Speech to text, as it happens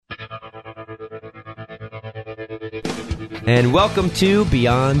and welcome to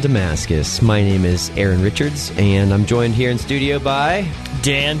Beyond Damascus. My name is Aaron Richards, and I'm joined here in studio by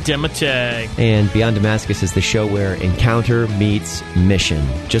Dan Dimate. And Beyond Damascus is the show where encounter meets mission.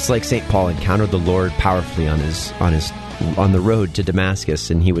 Just like St. Paul encountered the Lord powerfully on the road to Damascus,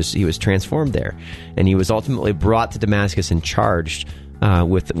 and he was transformed there, and he was ultimately brought to Damascus and charged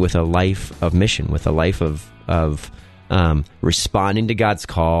with a life of mission, with a life of responding to God's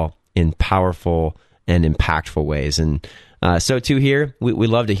call in powerful and impactful ways. And so too here, we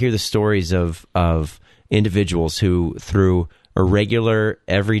love to hear the stories of individuals who, through a regular,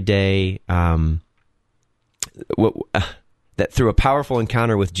 everyday, that through a powerful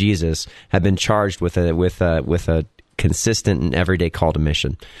encounter with Jesus, have been charged with a consistent and everyday call to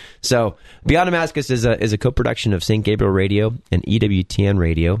mission. So, Beyond Damascus is a co-production of St. Gabriel Radio and EWTN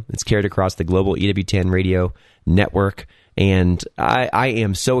Radio. It's carried across the global EWTN Radio network. And I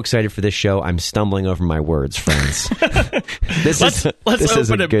am so excited for this show. I'm stumbling over my words, friends. Let's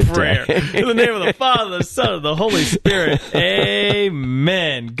open in prayer. In the name of the Father, the Son, and the Holy Spirit.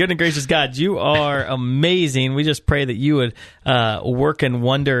 Amen. Good and gracious God, you are amazing. We just pray that you would work and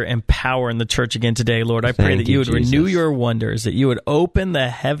wonder and power in the church again today, Lord. I pray that you would renew your wonders, that you would open the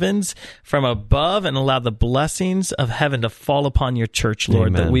heavens from above and allow the blessings of heaven to fall upon your church, Lord,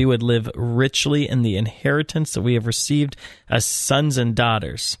 Amen. that we would live richly in the inheritance that we have received as sons and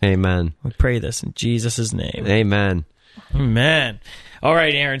daughters. Amen. We pray this in Jesus' name. Amen. Amen. All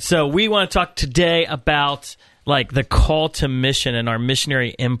right, Aaron. So we want to talk today about like the call to mission and our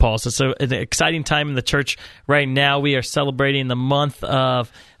missionary impulse. It's an exciting time in the church right now. We are celebrating the month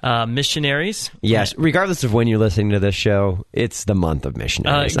of missionaries. Yes, regardless of when you're listening to this show, it's the month of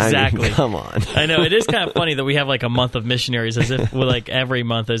missionaries. Exactly. I mean, come on. I know, it is kind of funny that we have like a month of missionaries, as if like every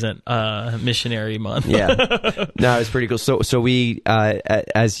month isn't missionary month. Yeah, no, it's pretty cool. So we,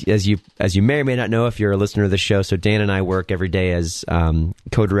 as you may or may not know if you're a listener of the show, so Dan and I work every day as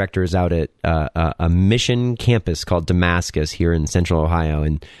co-directors out at a mission campus called Damascus here in Central Ohio,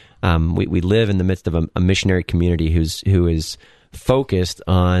 and we live in the midst of a missionary community who is focused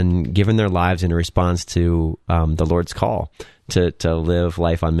on giving their lives in response to the Lord's call to live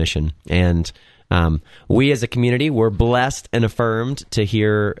life on mission. And we as a community were blessed and affirmed to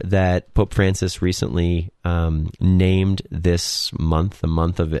hear that Pope Francis recently named this month the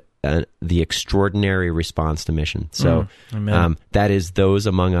month of the extraordinary response to mission. So that is those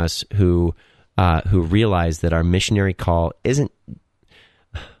among us who realize that our missionary call isn't.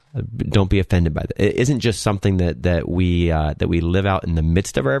 Don't be offended by that. It isn't just something that we live out in the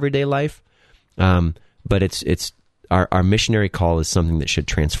midst of our everyday life, but it's our missionary call is something that should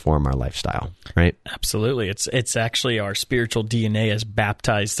transform our lifestyle, right? Absolutely. It's actually our spiritual DNA as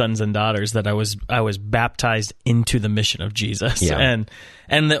baptized sons and daughters that I was baptized into the mission of Jesus. Yeah.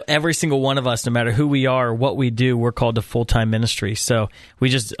 And every single one of us, no matter who we are or what we do, we're called to full-time ministry. So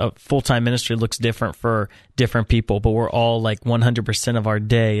full-time ministry looks different for different people, but we're all like 100% of our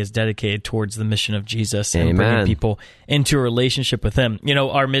day is dedicated towards the mission of Jesus and bringing people into a relationship with Him. You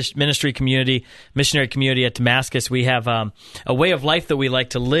know, our missionary community at Damascus, we have a way of life that we like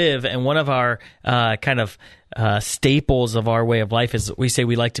to live, and one of our staples of our way of life is we say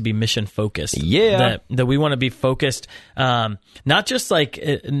we like to be mission focused. Yeah, that we want to be focused, not just like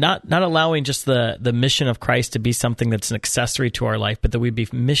not allowing just the mission of Christ to be something that's an accessory to our life, but that we'd be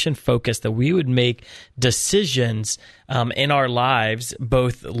mission focused. That we would make decisions in our lives,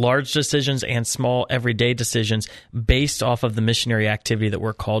 both large decisions and small everyday decisions, based off of the missionary activity that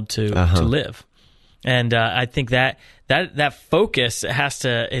we're called to live. And I think that focus has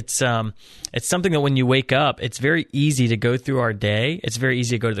to. It's something that when you wake up, it's very easy to go through our day. It's very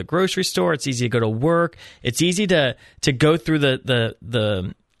easy to go to the grocery store. It's easy to go to work. It's easy to go through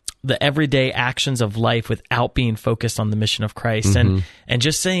the everyday actions of life without being focused on the mission of Christ, and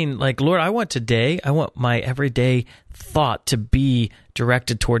just saying like, Lord, I want my everyday thought to be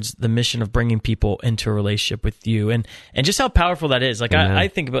directed towards the mission of bringing people into a relationship with you, and just how powerful that is. Like I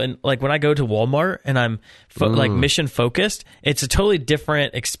think about like when I go to Walmart and I'm like mission focused, it's a totally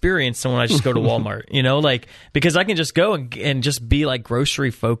different experience than when I just go to Walmart. You know, like because I can just go and just be like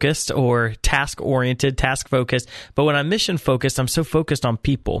grocery focused or task oriented, task focused. But when I'm mission focused, I'm so focused on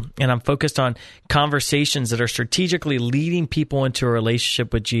people, and I'm focused on conversations that are strategically leading people into a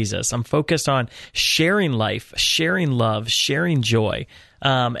relationship with Jesus. I'm focused on sharing life, sharing love, sharing joy.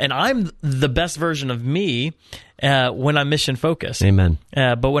 And I'm the best version of me when I'm mission focused. Amen.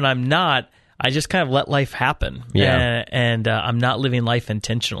 But when I'm not, I just kind of let life happen. Yeah. And I'm not living life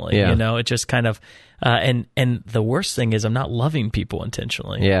intentionally. Yeah. You know, it just kind of, and the worst thing is I'm not loving people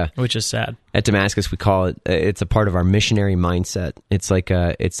intentionally. Yeah. Which is sad. At Damascus, we call it, it's a part of our missionary mindset. It's like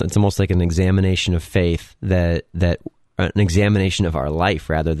it's almost like an examination of faith that an examination of our life,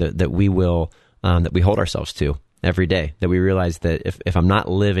 rather, that we will that we hold ourselves to every day. That we realize that if I'm not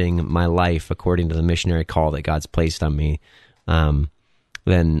living my life according to the missionary call that God's placed on me,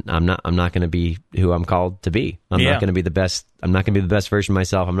 then I'm not going to be who I'm called to be. I'm not going to be the best. I'm not going to be the best version of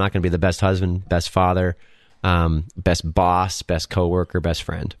myself. I'm not going to be the best husband, best father, best boss, best coworker, best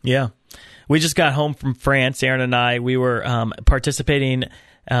friend. Yeah. We just got home from France, Aaron and I. We were participating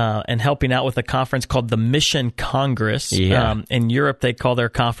and helping out with a conference called the Mission Congress. Yeah. In Europe, they call their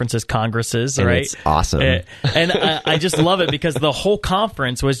conferences congresses, And right? it's awesome. And I just love it because the whole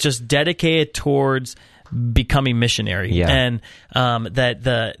conference was just dedicated towards becoming missionary. Yeah. And that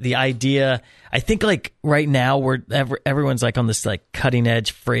the idea, I think, like right now everyone's like on this like cutting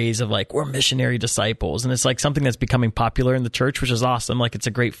edge phrase of like, we're missionary disciples, and it's like something that's becoming popular in the church, which is awesome. Like, it's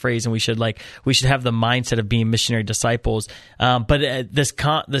a great phrase, and we should have the mindset of being missionary disciples. But this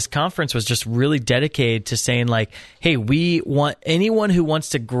conference was just really dedicated to saying like, hey, we want anyone who wants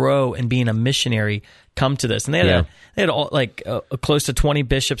to grow in being a missionary, come to this. And they had close to 20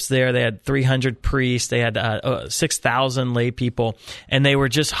 bishops there. They had 300 priests. They had 6,000 lay people, and they were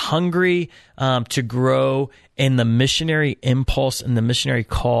just hungry to grow in the missionary impulse and the missionary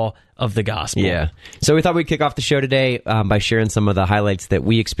call of the gospel. Yeah. So we thought we'd kick off the show today by sharing some of the highlights that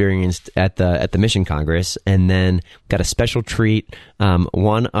we experienced at the Mission Congress, and then got a special treat.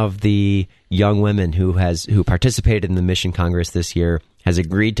 One of the young women who participated in the Mission Congress this year has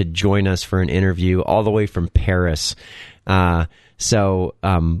agreed to join us for an interview all the way from Paris. So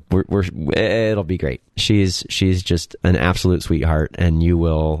it'll be great. She's just an absolute sweetheart, and you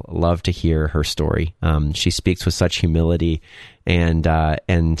will love to hear her story. She speaks with such humility,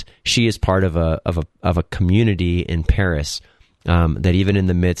 and she is part of a community in Paris that even in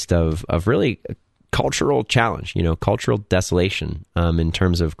the midst of really cultural challenge, cultural desolation in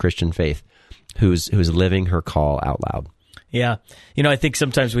terms of Christian faith, who's living her call out loud. Yeah. I think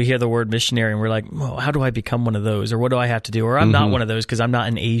sometimes we hear the word missionary and we're like, well, how do I become one of those? Or what do I have to do? Or I'm not one of those because I'm not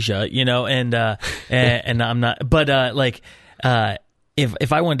in Asia, and I'm not, but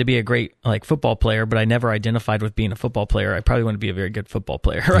if I wanted to be a great football player, but I never identified with being a football player, I probably wouldn't be a very good football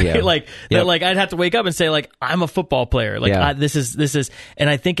player, right? Yeah. I'd have to wake up and say I'm a football player. This is, and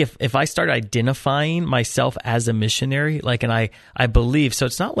I think if I start identifying myself as a missionary, and I believe, so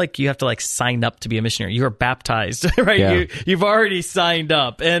it's not like you have to sign up to be a missionary. You are baptized, right? Yeah. You've already signed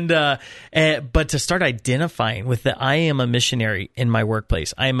up, but to start identifying with that, I am a missionary in my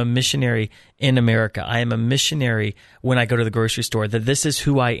workplace. I am a missionary in America. I am a missionary when I go to the grocery store, that this is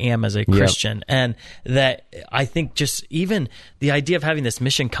who I am as a Christian. Yep. And that I think just even the idea of having this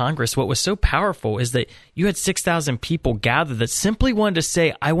Mission Congress, what was so powerful is that you had 6,000 people gathered that simply wanted to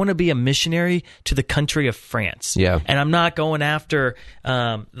say, I want to be a missionary to the country of France. Yeah. And I'm not going after,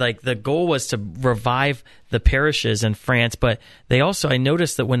 the goal was to revive the parishes in France, but I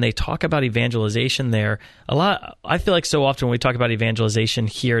noticed that when they talk about evangelization there, I feel like so often when we talk about evangelization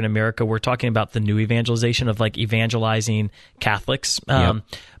here in America, we're talking about the new evangelization of evangelizing Catholics.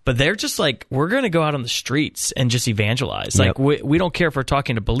 But they're just we're going to go out on the streets and just evangelize. Yep. We don't care if we're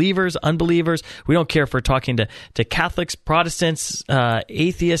talking to believers, unbelievers. We don't care if we're talking to Catholics, Protestants,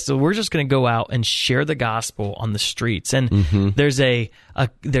 atheists. So we're just going to go out and share the gospel on the streets. And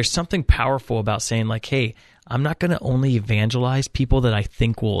there's something powerful about saying hey, I'm not going to only evangelize people that I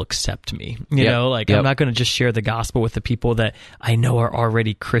think will accept me. I'm not going to just share the gospel with the people that I know are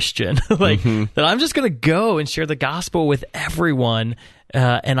already Christian. That I'm just going to go and share the gospel with everyone.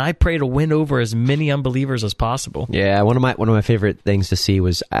 And I pray to win over as many unbelievers as possible. Yeah, one of my favorite things to see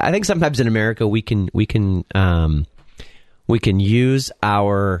was, I think sometimes in America we can use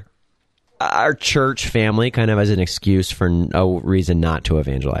our church family kind of as an excuse for no reason not to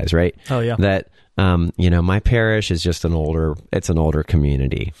evangelize, right? Oh yeah. That my parish is just an older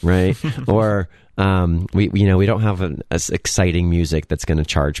community, right? Or we don't have an exciting music that's going to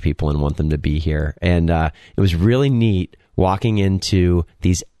charge people and want them to be here. And it was really neat walking into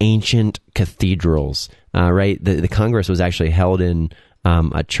these ancient cathedrals, right? The Congress was actually held in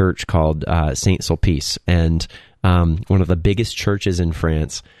a church called Saint Sulpice, and one of the biggest churches in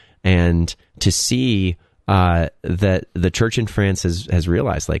France. And to see that the church in France has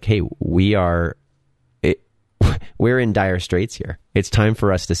realized, hey, we're in dire straits here. It's time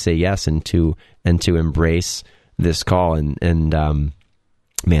for us to say yes and to embrace this call. And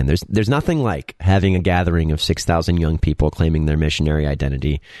man, there's nothing like having a gathering of 6,000 young people claiming their missionary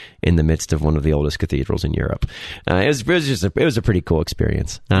identity in the midst of one of the oldest cathedrals in Europe. It was a pretty cool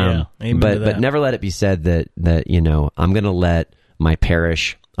experience. Amen to that. But never let it be said that I'm going to let my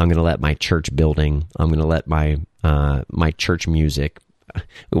parish, I'm going to let my church building, I'm going to let my church music,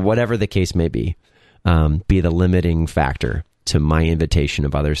 whatever the case may be, be the limiting factor to my invitation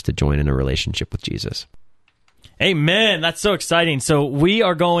of others to join in a relationship with Jesus. Amen. That's so exciting. So we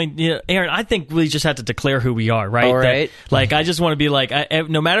are going, Aaron, I think we just have to declare who we are, right? All right. I just want to be like,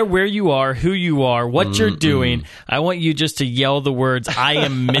 no matter where you are, who you are, what you're doing, I want you just to yell the words, I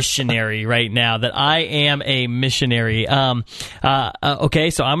am missionary right now, that I am a missionary.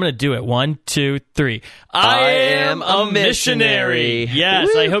 Okay, so I'm going to do it. 1, 2, 3. I am a missionary. Yes,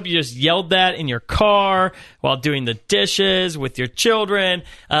 woo! I hope you just yelled that in your car while doing the dishes with your children,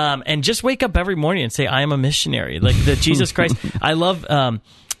 and just wake up every morning and say, I am a missionary. Like the Jesus Christ. I love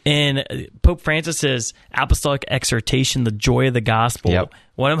in Pope Francis's apostolic exhortation, The Joy of the Gospel. Yep.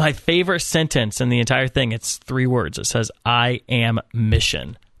 One of my favorite sentence in the entire thing, it's 3 words. It says, I am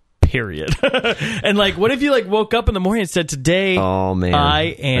mission. Period. And what if you woke up in the morning and said, today, oh man, I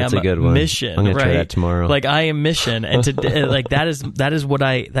am that's a good one. mission. I'm gonna try that tomorrow. I am mission, and today,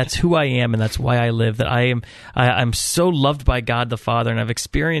 that's who I am, and that's why I live. That I'm so loved by God the Father, and I've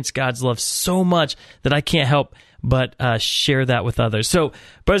experienced God's love so much that I can't help but share that with others. So,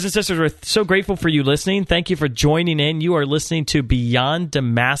 brothers and sisters, we're so grateful for you listening. Thank you for joining in. You are listening to Beyond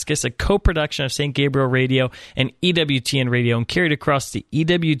Damascus, a co-production of St. Gabriel Radio and EWTN Radio, and carried across the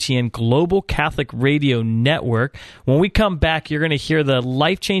EWTN Global Catholic Radio Network. When we come back, you're going to hear the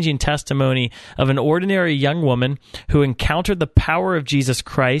life-changing testimony of an ordinary young woman who encountered the power of Jesus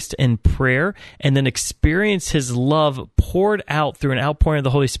Christ in prayer and then experienced his love poured out through an outpouring of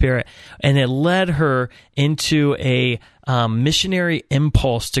the Holy Spirit, and it led her into a missionary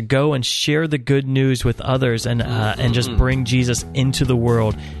impulse to go and share the good news with others and just bring Jesus into the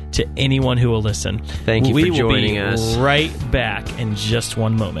world to anyone who will listen. Thank you for joining us. We will be right back in just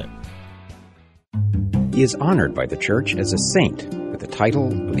one moment. He is honored by the Church as a saint with the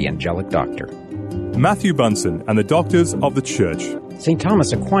title of the Angelic Doctor. Matthew Bunson and the Doctors of the Church. St.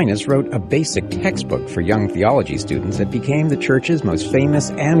 Thomas Aquinas wrote a basic textbook for young theology students that became the Church's most famous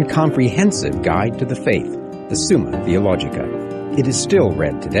and comprehensive guide to the faith, the Summa Theologica. It is still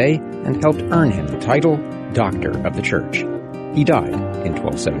read today and helped earn him the title Doctor of the Church. He died in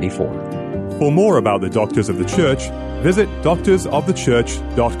 1274. For more about the Doctors of the Church, visit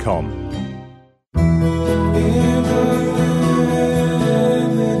doctorsofthechurch.com.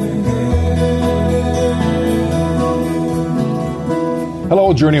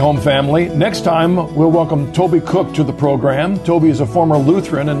 Hello, Journey Home family. Next time, we'll welcome Toby Cook to the program. Toby is a former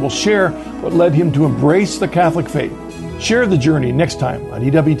Lutheran and will share what led him to embrace the Catholic faith. Share the journey next time on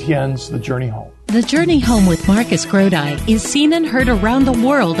EWTN's The Journey Home. The Journey Home with Marcus Grodi is seen and heard around the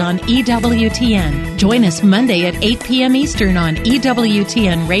world on EWTN. Join us Monday at 8 p.m. Eastern on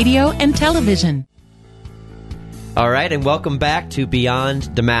EWTN Radio and Television. All right, and welcome back to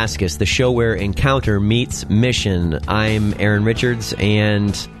Beyond Damascus, the show where encounter meets mission. I'm Aaron Richards,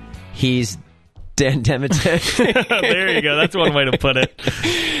 and he's Dan Demetek. There you go. That's one way to put it.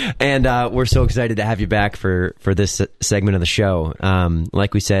 And we're so excited to have you back for this segment of the show.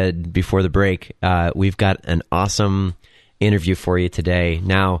 Like we said before the break, we've got an awesome interview for you today.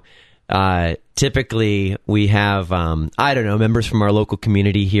 Now, typically we have, members from our local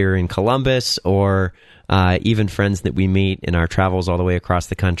community here in Columbus, or even friends that we meet in our travels all the way across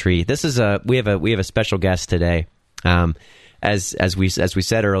the country. We have a special guest today. As we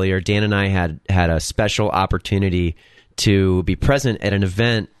said earlier, Dan and I had a special opportunity to be present at an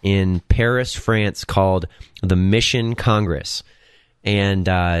event in Paris, France, called the Mission Congress. And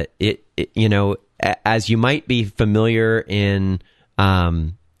it as you might be familiar in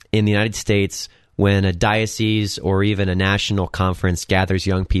the United States, when a diocese or even a national conference gathers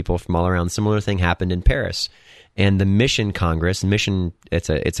young people from all around, similar thing happened in Paris. And the Mission Congress, it's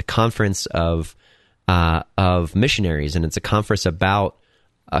a conference of missionaries, and it's a conference about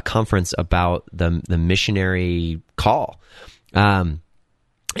the missionary call. And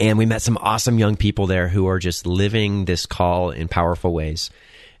we met some awesome young people there who are just living this call in powerful ways.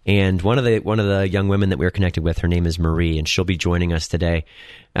 And one of the young women that we were connected with, her name is Marie, and she'll be joining us today.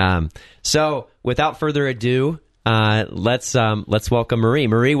 So without further ado, let's welcome Marie.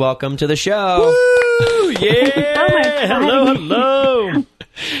 Marie, welcome to the show. Woo! Yeah! Hello.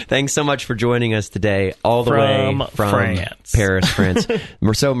 Thanks so much for joining us today, all the way from France. Paris, France.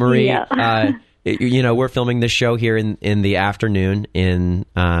 So Marie, we're filming this show here in the afternoon in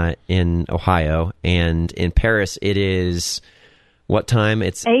Ohio, and in Paris it is. What time?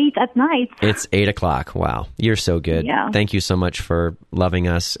 It's 8 at night. It's 8 o'clock. Wow. You're so good. Yeah. Thank you so much for loving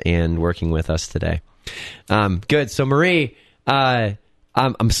us and working with us today. Good. So Marie, I'm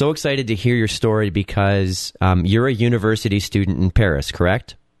so excited to hear your story because you're a university student in Paris,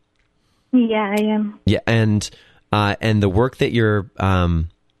 correct? Yeah, I am. Yeah. And the work that you're,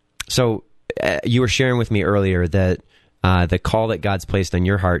 so you were sharing with me earlier that the call that God's placed on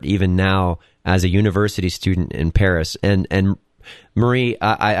your heart, even now as a university student in Paris, and Marie,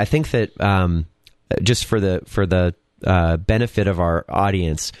 I think that just for the benefit of our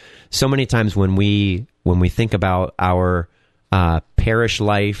audience, so many times when we think about our parish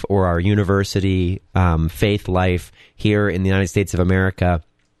life or our university faith life here in the United States of America,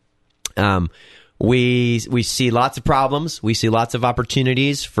 we see lots of problems. We see lots of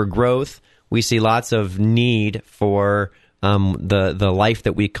opportunities for growth. We see lots of need for the life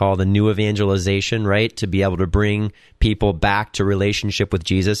that we call the new evangelization, right? To be able to bring people back to relationship with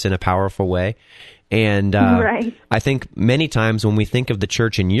Jesus in a powerful way. And right. I think many times when we think of the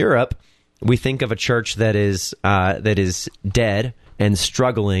church in Europe, we think of a church that is dead and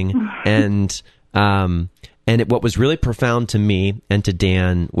struggling. And what was really profound to me and to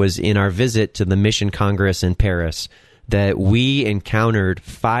Dan was in our visit to the Mission Congress in Paris, that we encountered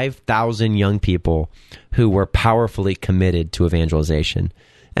 5,000 young people who were powerfully committed to evagelization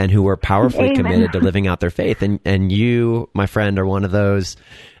and who were powerfully Amen. committed to living out their faith. And you, my friend, are one of those.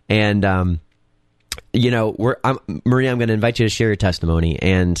 And Marie, I'm going to invite you to share your testimony,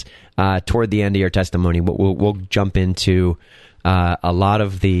 and toward the end of your testimony, we'll jump into a lot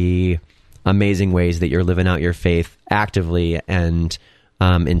of the amazing ways that you're living out your faith actively and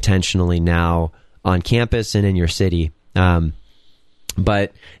intentionally now on campus and in your city.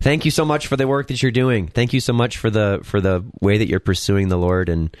 But thank you so much for the work that you're doing. Thank you so much for the way that you're pursuing the Lord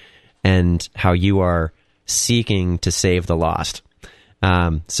and how you are seeking to save the lost.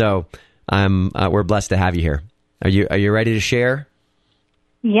 So we're blessed to have you here. Are you ready to share?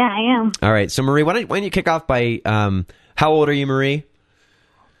 Yeah, I am. All right. So Marie, why don't you kick off by how old are you, Marie?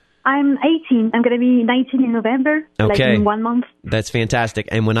 I'm 18. I'm going to be 19 in November, like in 1 month. That's fantastic.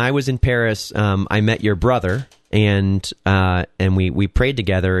 And when I was in Paris, I met your brother, and we prayed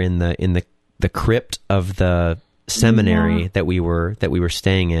together in the crypt of the seminary that we were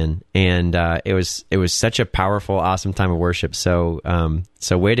staying in, and it was such a powerful, awesome time of worship. So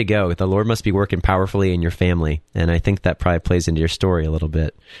way to go! The Lord must be working powerfully in your family, and I think that probably plays into your story a little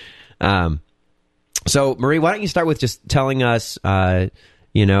bit. So Marie, why don't you start with just telling us, as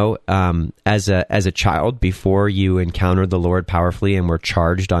a child, before you encountered the Lord powerfully and were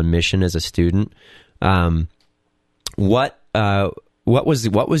charged on mission as a student, what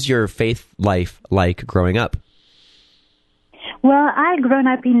was your faith life like growing up? Well, I grown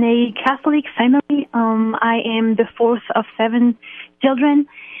up in a Catholic family. I am the fourth of 7 children,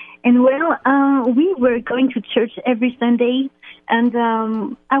 and we were going to church every Sunday, and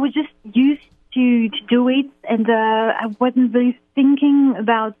I was just used to do it, and I wasn't really thinking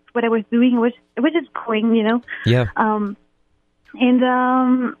about what I was doing. I was just going, Yeah. And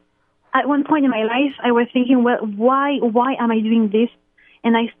at one point in my life, I was thinking, well, why am I doing this?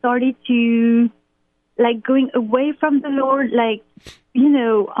 And I started to going away from the Lord,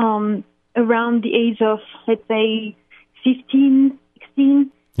 around the age of, let's say, 15,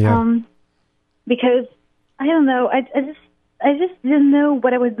 16. Yeah. Because I don't know, I just didn't know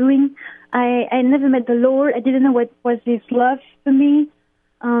what I was doing. I never met the Lord. I didn't know what was His love for me.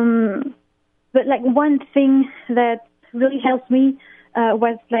 But one thing that really helped me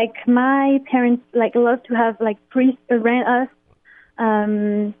was my parents love to have priests around us.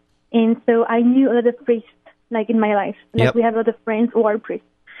 And so I knew a lot of priests in my life. Yep. We have a lot of friends who are priests.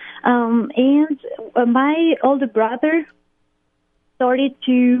 And my older brother started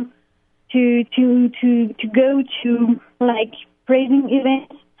to go to praising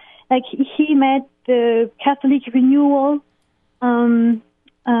events. He met the Catholic renewal. You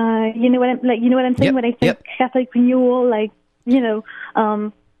know what I'm saying? Yep. When I say Yep. Catholic renewal,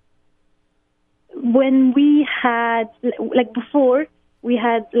 when we had before we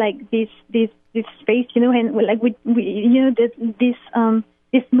had this space, and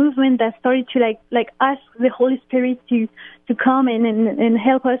this movement that started to ask the Holy Spirit to come and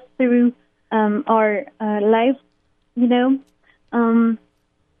help us through our lives,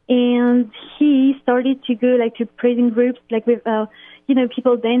 and he started to go to praising groups with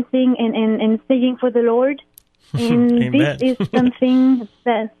people dancing and singing for the Lord, and this is something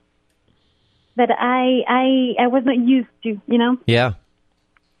that I was not used to, Yeah.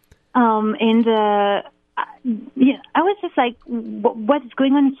 I was just what is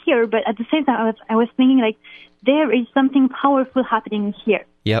going on here? But at the same time, I was thinking there is something powerful happening here.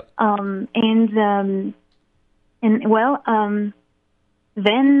 Yep.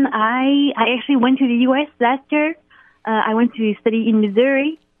 Then I actually went to the U.S. last year. I went to study in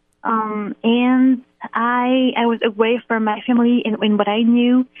Missouri, and I was away from my family and what I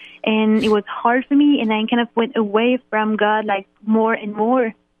knew, and it was hard for me, and I kind of went away from God more and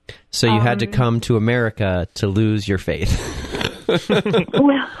more. So you had to come to America to lose your faith.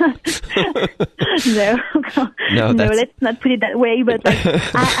 Well, no, let's not put it that way. But like,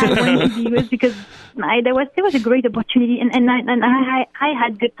 I went to the U.S. because there was a great opportunity, and I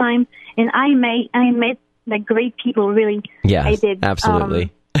had good time, and I met like great people. Really, yeah, I did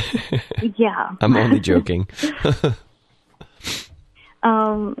absolutely. Yeah, I'm only joking.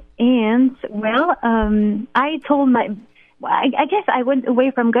 And well, I told I guess I went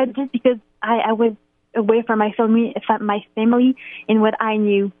away from God just because I was away from my family, and what I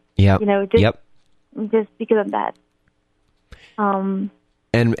knew. Yeah. Just because of that. And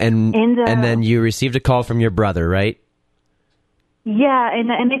then you received a call from your brother, right? Yeah,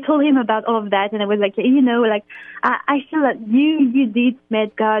 and I told him about all of that, and I was like, I feel that you did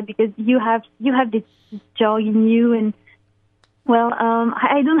meet God because you have this joy in you, and well,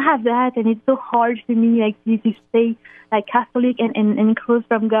 I don't have that, and it's so hard for me like to stay like Catholic and close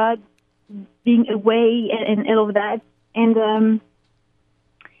from God, being away and all of that. And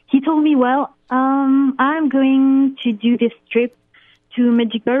he told me, well, I'm going to do this trip to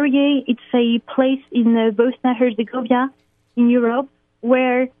Medjugorje. It's a place in Bosnia-Herzegovina in Europe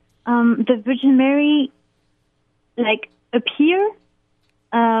where the Virgin Mary like appear,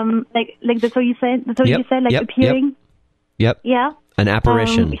 like that's what you said. That's what you said, like appearing. Yep. Yeah. An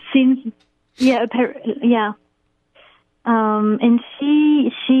apparition. And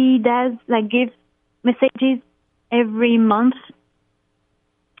she does like give messages every month.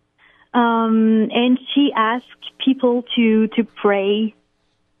 And she asks people to pray.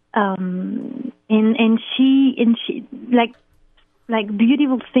 And she like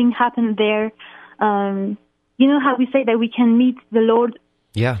beautiful thing happened there. You know how we say that we can meet the Lord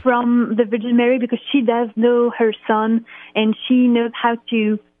from the Virgin Mary because she does know her son and she knows how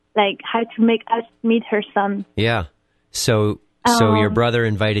to make us meet her son. Yeah. So your brother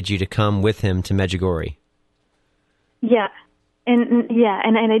invited you to come with him to Medjugorje. Yeah.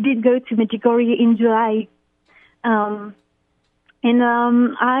 And I did go to Medjugorje in July. I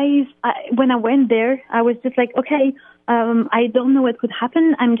when I went there, I was just like, okay, I don't know what could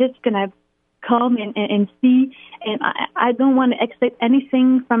happen. I'm just gonna come and see, and I don't want to expect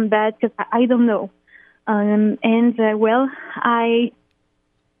anything from that because I don't know. Well, I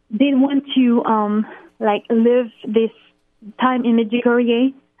did want to live this time in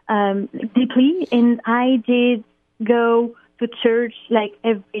Medjugorje deeply, and I did go to church like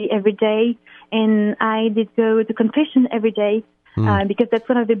every day, and I did go to confession every day. Because that's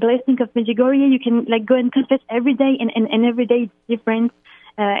one of the blessings of Medjugorje. You can like go and confess every day, and every day it's different,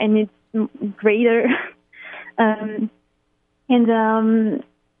 and it's greater. At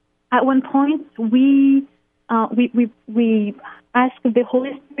one point, we asked the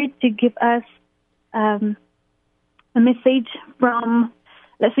Holy Spirit to give us a message from.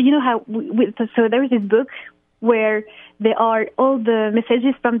 So you know how so there is this book where there are all the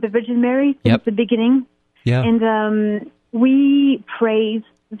messages from the Virgin Mary since the beginning. Yeah. And we praise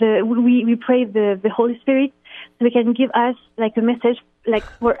the Holy Spirit so he can give us like a message like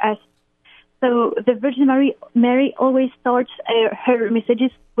for us. So the Virgin Mary always starts her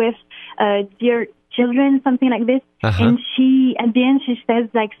messages with "Dear children," something like this, and she at the end she says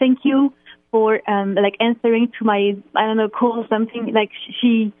like "Thank you for like answering to my call or something." Like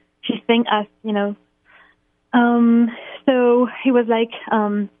she thanked us, you know. So he was like,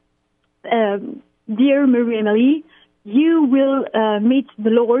 "Dear Marie Emily, you will meet the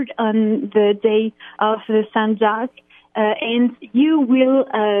Lord on the day of the Saint Jacques, and you will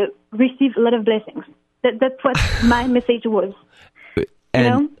receive a lot of blessings." That's what my message was.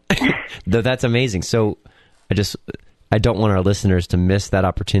 And that's amazing. So I don't want our listeners to miss that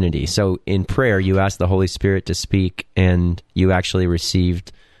opportunity. So in prayer, you asked the Holy Spirit to speak, and you actually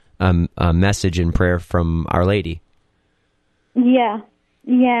received a message in prayer from Our Lady. Yeah.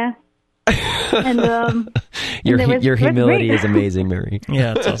 And your humility is amazing, Mary.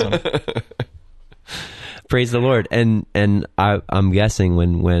 Yeah, it's awesome. Praise the Lord. And I'm guessing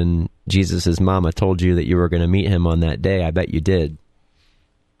when Jesus' mama told you that you were going to meet him on that day, I bet you did.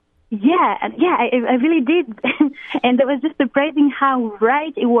 Yeah, I really did. And it was just surprising how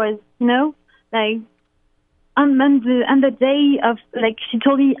right it was, you know? Like, on the day of, like, she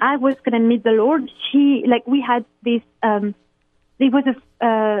told me I was going to meet the Lord, we had this, it was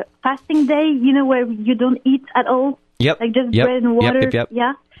a fasting day, you know, where you don't eat at all. Yep. Like just bread and water. Yep.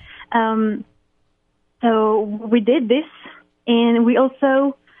 Yeah. So we did this, and we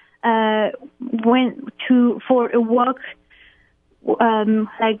also went for a walk, on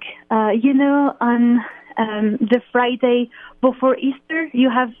the Friday before Easter. You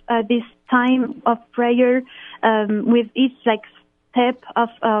have this time of prayer with each step of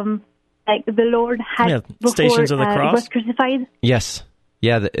like the Lord had before Stations of the he Cross? was crucified. Yes.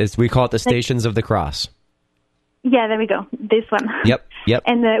 Yeah, we call it the Stations of the Cross. Yeah, there we go. This one. Yep.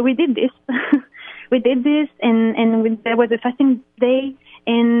 And we did this. We did this, and there was a fasting day.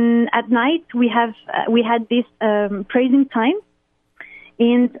 And at night we had this praising time,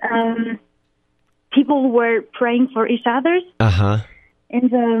 and people were praying for each other.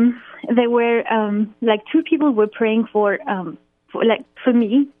 And there were like two people were praying for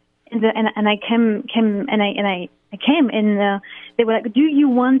me, and I came and they were like, "Do you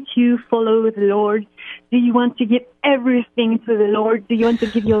want to follow the Lord? Do you want to give everything to the Lord? Do you want to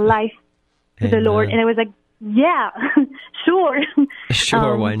give your life to the Lord?" And I was like, "Yeah, sure."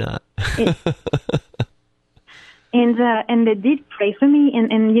 Sure, why not? And they did pray for me,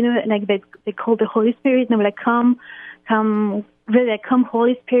 and you know, like they called the Holy Spirit, and they were like, "Come, really, like, come,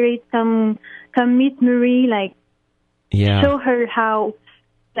 Holy Spirit, come meet Marie, like, show her how,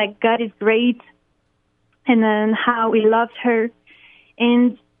 like, God is great, and then how He loves her."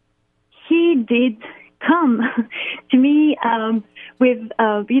 And He did come to me with,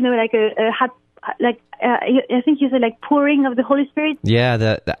 you know, like I think you said like pouring of the Holy Spirit. Yeah,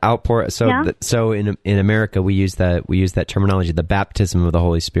 the outpour. So so in America we use that terminology, the baptism of the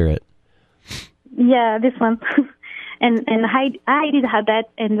Holy Spirit. Yeah, this one. and I did have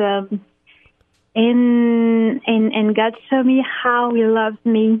that, and God showed me how He loves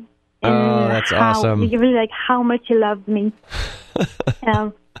me. And that's awesome. Really, like, how much He loves me.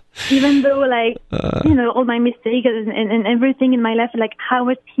 Even though, like, you know, all my mistakes and everything in my life, like, how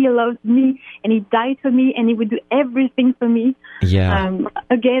much He loves me, and He died for me, and He would do everything for me. Yeah.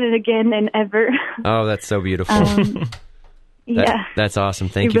 Again and again and ever. Oh, that's so beautiful. That's awesome.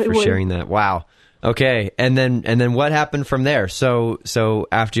 Thank you for sharing that. Wow. Okay. And then what happened from there? So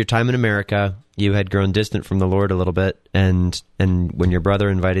after your time in America, you had grown distant from the Lord a little bit, and when your brother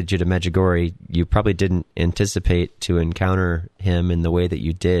invited you to Medjugorje, you probably didn't anticipate to encounter Him in the way that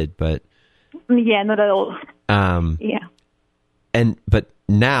you did, but yeah, not at all. But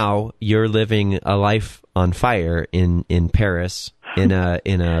now you're living a life on fire in Paris, in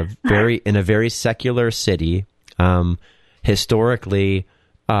a very secular city, historically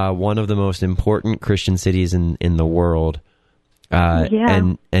one of the most important Christian cities in the world.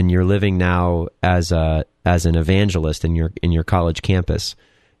 And you're living now as an evangelist in your college campus.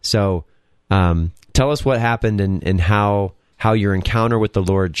 So tell us what happened and how your encounter with the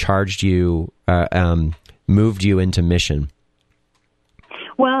Lord charged you, moved you into mission.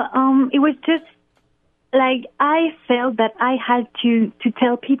 Well, it was just like I felt that I had to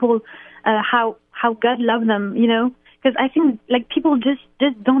tell people how God loved them, you know, because I think like people just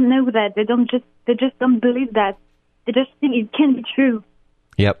don't know that. They just don't believe that. They just think it can't be true.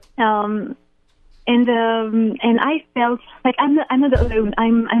 Yep. And I felt like I'm not alone.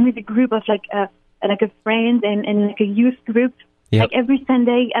 I'm with a group of like a friend and like a youth group. Yep. Like every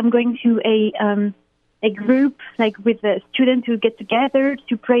Sunday, I'm going to a group like with the students who get together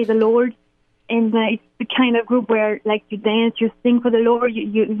to pray the Lord. And it's the kind of group where like you dance, you sing for the Lord.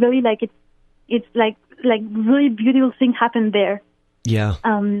 You really like it's like really beautiful things happen there. Yeah.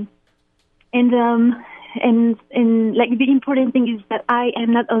 And like the important thing is that I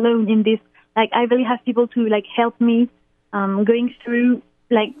am not alone in this. Like I really have people to like help me going through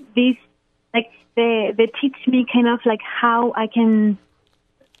like this. Like they teach me kind of like how I can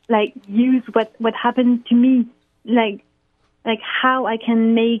like use what happened to me, like how I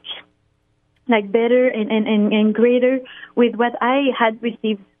can make like better and greater with what I had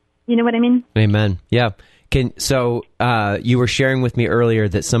received. You know what I mean? Amen. Yeah. You were sharing with me earlier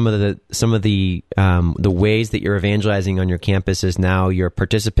that some of the ways that you're evangelizing on your campus is now you're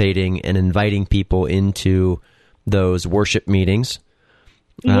participating and inviting people into those worship meetings.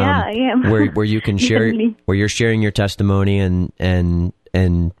 Yeah, I am. Where you can share, where you're sharing your testimony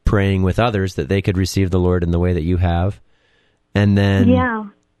and praying with others that they could receive the Lord in the way that you have. And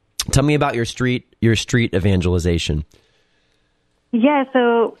then, tell me about your street evangelization. Yeah,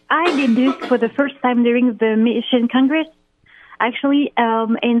 so I did this for the first time during the Mission Congress, actually.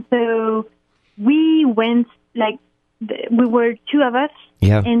 And so we went, like, we were two of us,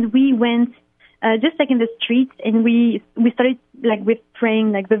 and we went just like in the streets, and we started like with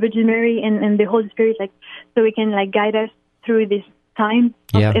praying like the Virgin Mary and the Holy Spirit, like, so we can like guide us through this time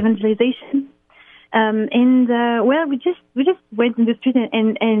of evangelization. Well, we just went in the street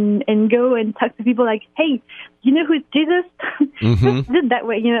and go and talk to people like, hey, you know who's Jesus? Mm-hmm. Just did that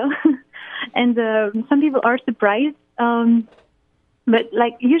way, you know. And some people are surprised, but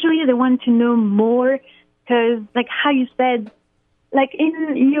like usually they want to know more because, like how you said, like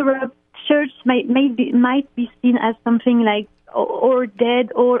in Europe, church might be seen as something like or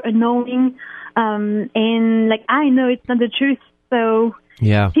dead or annoying, and like I know it's not the truth. So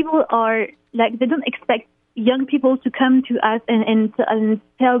people are like, they don't expect young people to come to us and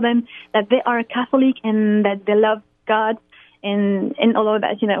tell them that they are Catholic and that they love God and all of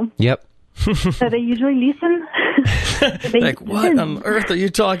that, you know. Yep. So they usually listen. Like, what on earth are you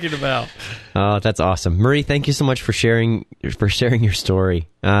talking about? Oh, that's awesome, Marie. Thank you so much for sharing your story.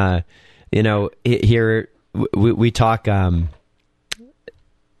 You know, here we talk.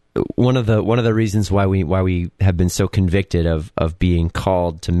 One of the reasons why we have been so convicted of being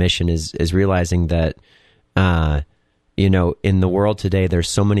called to mission is realizing that, you know, in the world today, there's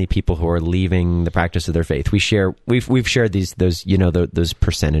so many people who are leaving the practice of their faith. We've shared those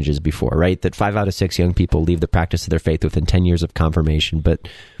percentages before, right? That 5 out of 6 young people leave the practice of their faith within 10 years of confirmation. But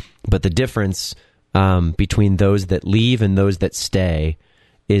the difference between those that leave and those that stay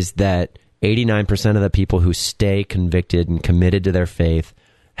is that 89% of the people who stay convicted and committed to their faith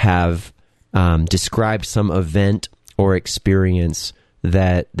have described some event or experience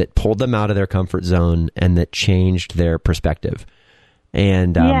that pulled them out of their comfort zone and that changed their perspective.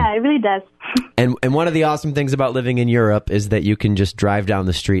 And yeah, it really does. And one of the awesome things about living in Europe is that you can just drive down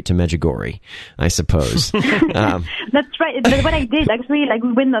the street to Medjugorje, I suppose. That's right. That's what I did actually. Like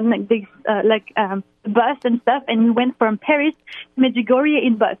we went on like this bus and stuff, and we went from Paris to Medjugorje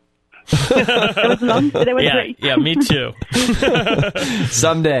in bus. It was long, but it was great. Yeah, me too.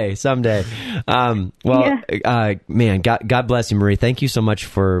 Someday. Man, God bless you, Marie. Thank you so much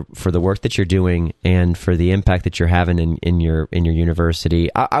for the work that you're doing and for the impact that you're having in your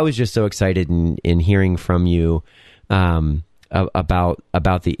university. I was just so excited in hearing from you about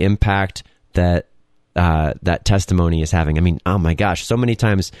the impact that that testimony is having. I mean, oh my gosh, so many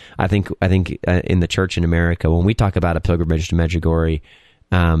times I think in the church in America, when we talk about a pilgrimage to Medjugorje,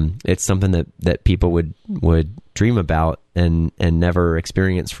 it's something that people would dream about and never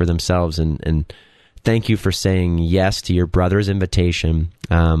experience for themselves. And thank you for saying yes to your brother's invitation.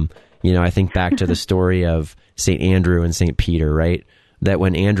 You know, I think back to the story of St. Andrew and St. Peter, right? That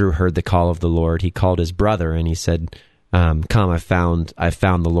when Andrew heard the call of the Lord, he called his brother and he said, come, I found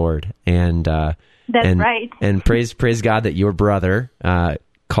the Lord. And, that's right. And praise God that your brother,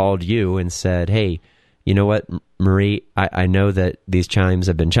 called you and said, hey, you know what, Marie, I know that these times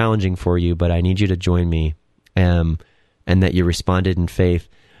have been challenging for you, but I need you to join me, and that you responded in faith,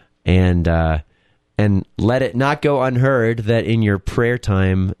 and let it not go unheard that in your prayer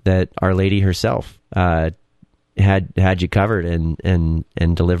time that Our Lady herself had you covered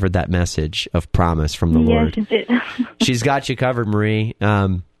and delivered that message of promise from the Lord. Yes, it did. She's got you covered, Marie.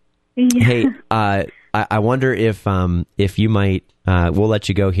 Yeah. Hey, I wonder if you might. We'll let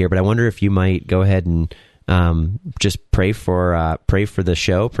you go here, but I wonder if you might go ahead and just pray for the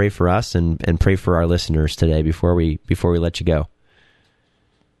show, pray for us, and pray for our listeners today before we let you go.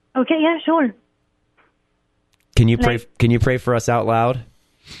 Okay. Yeah. Sure. Can you pray? Can you pray for us out loud?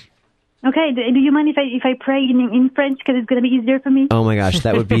 Okay. Do you mind if I pray in French, because it's going to be easier for me? Oh my gosh,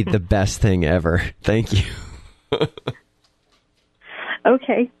 that would be the best thing ever. Thank you.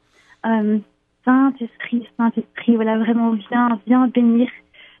 Okay. Saint-Esprit, voilà, vraiment, viens bénir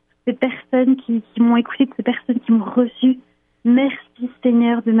ces personnes qui m'ont écouté, ces personnes qui m'ont reçu. Merci,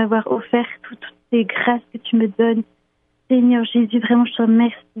 Seigneur, de m'avoir offert toutes ces grâces que tu me donnes. Seigneur Jésus, vraiment, je te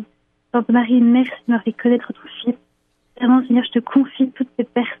remercie. Sainte Marie, merci de m'avoir fait connaître ton Fils. Vraiment, Seigneur, je te confie toutes ces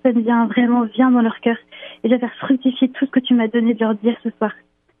personnes. Viens dans leur cœur et je vais faire fructifier tout ce que tu m'as donné de leur dire ce soir.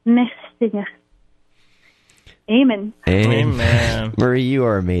 Merci, Seigneur. Amen. Amen. Marie, you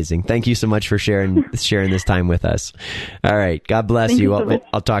are amazing. Thank you so much for sharing this time with us. All right. God bless you.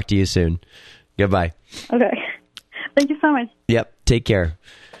 I'll talk to you soon. Goodbye. Okay. Thank you so much. Yep. Take care.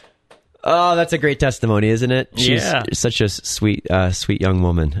 Oh, that's a great testimony, isn't it? She's such a sweet young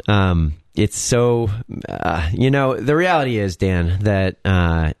woman. It's so, the reality is, Dan, that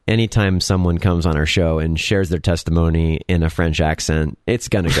anytime someone comes on our show and shares their testimony in a French accent, it's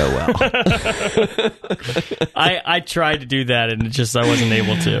going to go well. I tried to do that and I wasn't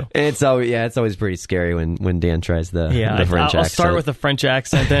able to. It's always pretty scary when Dan tries the French accent. I'll start with a French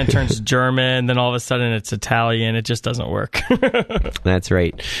accent, then it turns German, then all of a sudden it's Italian. It just doesn't work. That's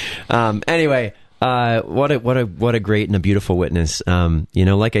right. Anyway. What a great and a beautiful witness.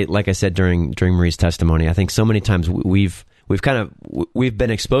 Like I said during Marie's testimony, I think so many times we've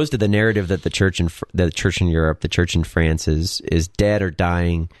been exposed to the narrative that the church in Europe, the church in France is dead or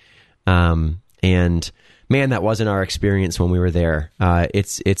dying. And man, that wasn't our experience when we were there.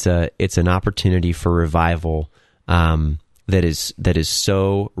 It's an opportunity for revival, that is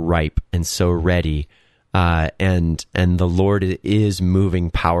so ripe and so ready. And the Lord is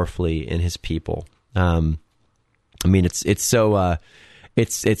moving powerfully in his people. I mean, it's so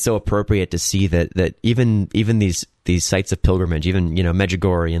appropriate to see that even these sites of pilgrimage, even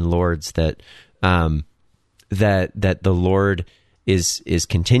Medjugorje and Lourdes, that the Lord is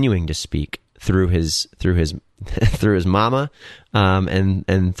continuing to speak through his mama,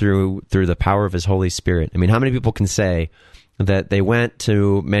 and through the power of his Holy Spirit. I mean, how many people can say that they went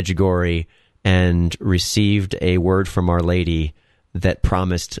to Medjugorje and received a word from Our Lady that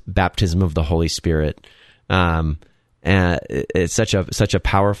promised baptism of the Holy Spirit? And it's such a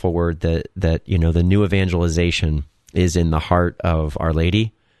powerful word that the new evangelization is in the heart of Our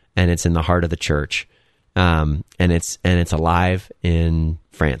Lady, and it's in the heart of the church, and it's alive in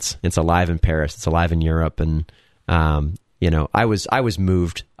France, it's alive in Paris, it's alive in Europe, and I was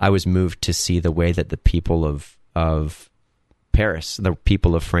moved to see the way that the people of Paris, the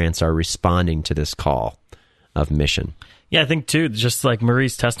people of France, are responding to this call of mission. Yeah, I think too, just like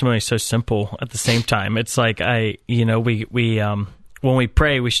Marie's testimony is so simple at the same time. It's like we when we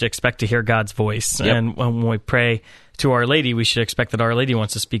pray, we should expect to hear God's voice. Yep. And when we pray to Our Lady, we should expect that Our Lady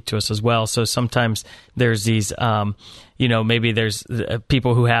wants to speak to us as well. So sometimes there's these, maybe there's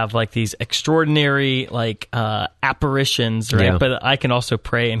people who have like these extraordinary apparitions, right? Yeah. But I can also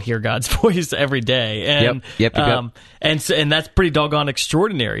pray and hear God's voice every day. And, Yep. And that's pretty doggone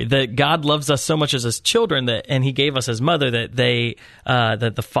extraordinary, that God loves us so much as his children, and he gave us his mother, that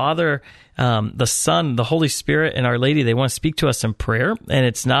that the Father, the Son, the Holy Spirit, and Our Lady, they want to speak to us in prayer. And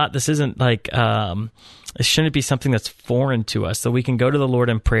this isn't like, it shouldn't be something that's foreign to us, that we can go to the Lord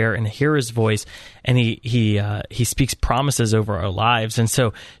in prayer and hear his voice, and he speaks promises over our lives. And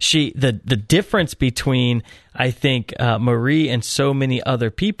so the difference between, I think, Marie and so many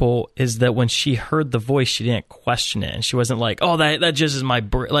other people is that when she heard the voice, she didn't question it, and she wasn't like, "Oh, that just is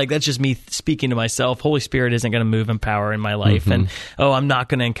that's just me speaking to myself. Holy Spirit isn't going to move in power in my life, and I'm not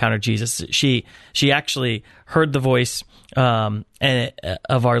going to encounter Jesus." She actually heard the voice of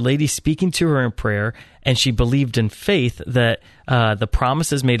Our Lady speaking to her in prayer, and she believed in faith that the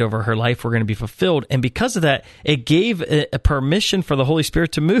promises made over her life were going to be fulfilled. And because of that, it gave a permission for the Holy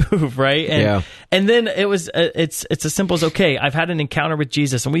Spirit to move, right? And then it's as simple as, okay, I've had an encounter with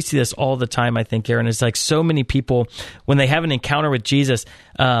Jesus, and we see this all the time, I think, Aaron. It's like so many people, when they have an encounter with Jesus,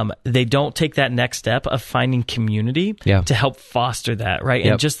 they don't take that next step of finding community to help foster that, right?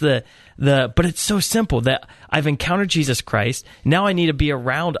 And just but it's so simple that I've encountered Jesus Christ. Now I need to be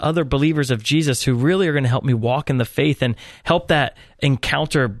around other believers of Jesus who really are going to help me walk in the faith and help that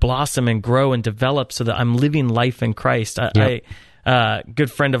encounter blossom and grow and develop so that I'm living life in Christ.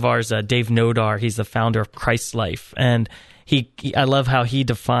 Good friend of ours, Dave Nodar, he's the founder of Christ Life. And I love how he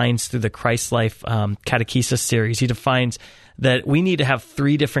defines through the Christ Life catechesis series, he defines that we need to have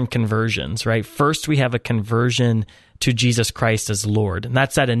 3 different conversions, right? First, we have a conversion to Jesus Christ as Lord. And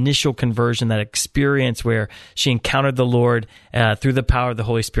that's that initial conversion, that experience where she encountered the Lord through the power of the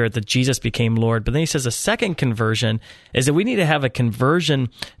Holy Spirit, that Jesus became Lord. But then he says a second conversion is that we need to have a conversion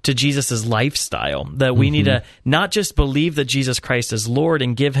to Jesus's lifestyle, that we need to not just believe that Jesus Christ is Lord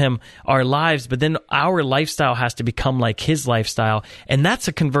and give him our lives, but then our lifestyle has to become like his lifestyle. And that's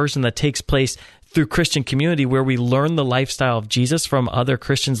a conversion that takes place through Christian community, where we learn the lifestyle of Jesus from other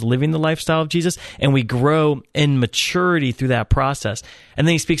Christians living the lifestyle of Jesus, and we grow in maturity through that process. And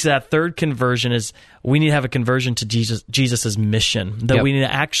then he speaks of that third conversion is we need to have a conversion to Jesus's mission, that we need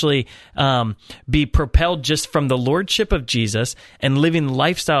to actually be propelled just from the lordship of Jesus and living the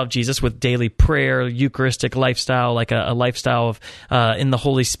lifestyle of Jesus with daily prayer, Eucharistic lifestyle, like a lifestyle of in the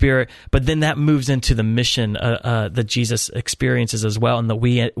Holy Spirit. But then that moves into the mission that Jesus experiences as well, and that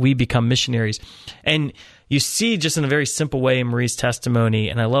we become missionaries. And you see just in a very simple way in Marie's testimony,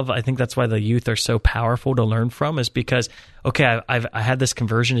 and I think that's why the youth are so powerful to learn from, is because, okay, I had this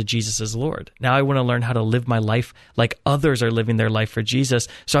conversion to Jesus as Lord. Now I want to learn how to live my life like others are living their life for Jesus.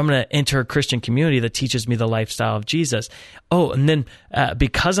 So I'm going to enter a Christian community that teaches me the lifestyle of Jesus. Oh, and then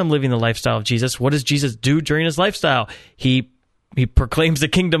because I'm living the lifestyle of Jesus, what does Jesus do during his lifestyle? He proclaims the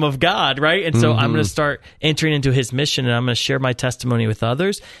kingdom of God, right? And so I'm going to start entering into his mission, and I'm going to share my testimony with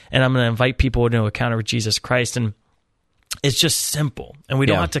others, and I'm going to invite people to encounter with Jesus Christ. And it's just simple, and we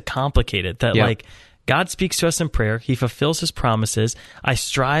don't have to complicate it. That like God speaks to us in prayer. He fulfills his promises. I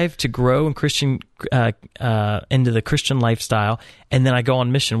strive to grow in into the Christian lifestyle, and then I go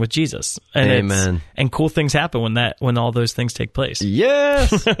on mission with Jesus. And Amen. And cool things happen when all those things take place.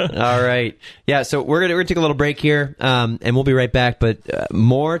 Yes. All right. Yeah. So we're gonna take a little break here, and we'll be right back. But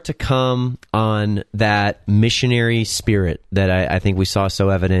more to come on that missionary spirit that I think we saw so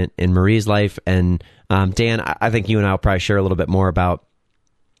evident in Marie's life. And Dan, I think you and I will probably share a little bit more about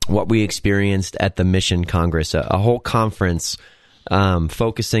what we experienced at the Mission Congress, a whole conference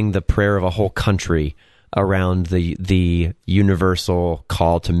focusing the prayer of a whole country around the universal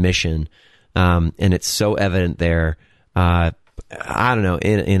call to mission, and it's so evident there. I don't know,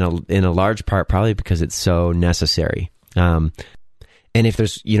 in a large part, probably because it's so necessary. And if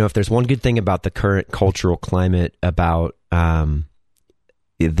there's one good thing about the current cultural climate about the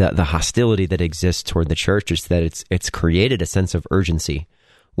hostility that exists toward the church, is that it's created a sense of urgency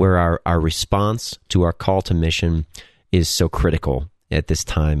where our response to our call to mission is so critical at this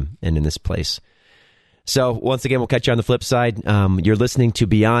time and in this place. So once again, we'll catch you on the flip side. You're listening to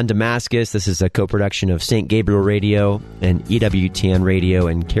Beyond Damascus. This is a co-production of St. Gabriel Radio and EWTN Radio,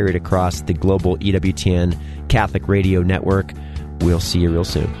 and carried across the global EWTN Catholic Radio Network. We'll see you real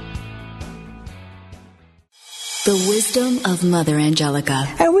soon. The wisdom of Mother Angelica.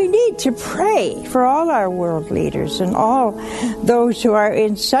 And we need to pray for all our world leaders and all those who are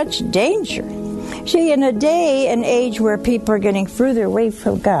in such danger. See, in a day and age where people are getting further away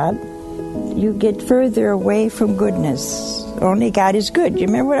from God, you get further away from goodness. Only God is good. You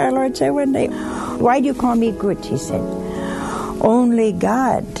remember what our Lord said one day? Why do you call me good, he said. Only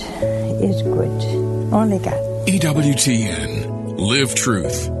God is good. Only God. EWTN. Live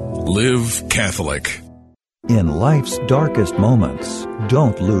truth. Live Catholic. In life's darkest moments,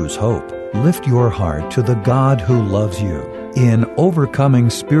 don't lose hope. Lift your heart to the God who loves you. In Overcoming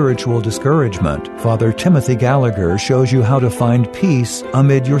Spiritual Discouragement, Father Timothy Gallagher shows you how to find peace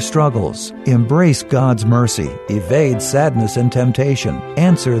amid your struggles. Embrace God's mercy, evade sadness and temptation.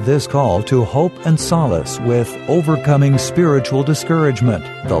 Answer this call to hope and solace with Overcoming Spiritual Discouragement,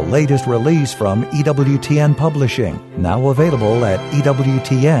 the latest release from EWTN Publishing, now available at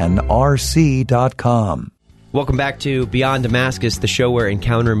EWTNRC.com. Welcome back to Beyond Damascus, the show where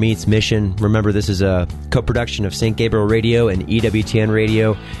encounter meets mission. Remember, this is a co-production of St. Gabriel Radio and EWTN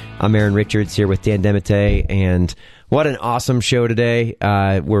Radio. I'm Aaron Richards here with Dan Demite, and what an awesome show today.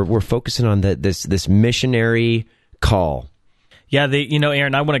 We're focusing on this missionary call. Yeah,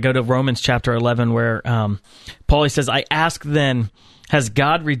 Aaron, I want to go to Romans chapter 11 where Paul says, I ask then, has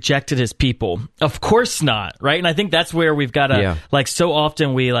God rejected his people? Of course not, right? And I think that's where we've got to, so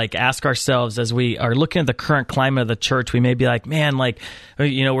often we ask ourselves as we are looking at the current climate of the church, we may be like, man,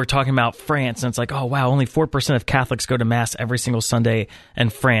 we're talking about France, and it's like, oh, wow, only 4% of Catholics go to Mass every single Sunday in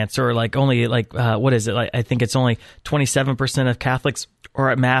France, or only what is it? I think it's only 27% of Catholics are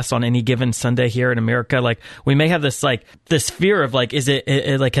at Mass on any given Sunday here in America. We may have this fear of is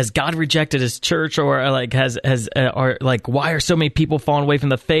it has God rejected his church, or why are so many people falling away from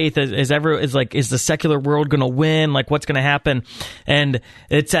the faith? Is the secular world going to win? What's going to happen? And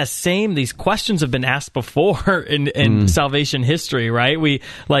it's these questions have been asked before in salvation history, right?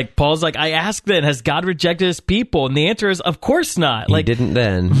 Paul's I ask then, has God rejected his people? And the answer is, of course not. He didn't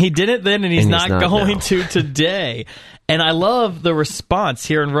then. He didn't then, and he's not going to today. And I love the response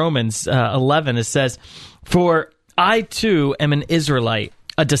here in Romans 11. It says, for I too am an Israelite,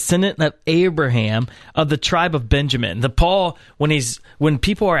 a descendant of Abraham, of the tribe of Benjamin. Paul, when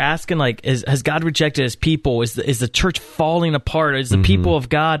people are asking has God rejected his people? Is the church falling apart? Is the people of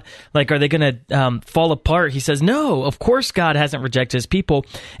God are they going to fall apart? He says, no, of course God hasn't rejected his people,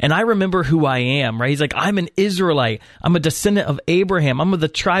 and I remember who I am. Right? He's I'm an Israelite. I'm a descendant of Abraham. I'm of the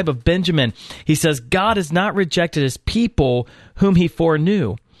tribe of Benjamin. He says God has not rejected his people whom he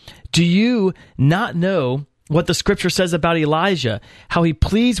foreknew. Do you not know what the scripture says about Elijah, how he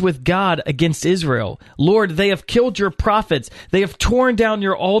pleads with God against Israel? Lord, they have killed your prophets, they have torn down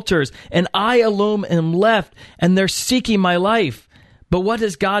your altars, and I alone am left, and they're seeking my life. But what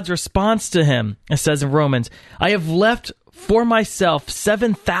is God's response to him? It says in Romans, I have left for myself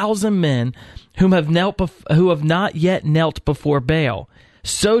 7,000 men who have not yet knelt before Baal.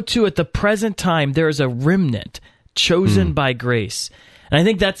 So too at the present time there is a remnant chosen by grace. And I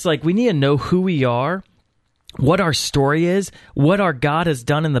think that's we need to know who we are, what our story is, what our God has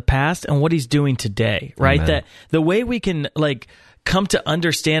done in the past, and what he's doing today, right? Amen. That the way we can come to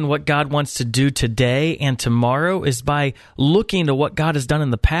understand what God wants to do today and tomorrow is by looking to what God has done in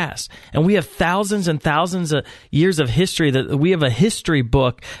the past. And we have thousands and thousands of years of history, that we have a history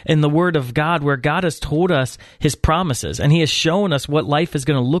book in the Word of God where God has told us his promises, and he has shown us what life is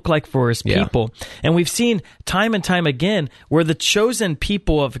going to look like for his people. And we've seen time and time again where the chosen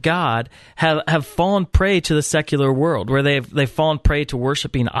people of God have fallen prey to the secular world, where they've fallen prey to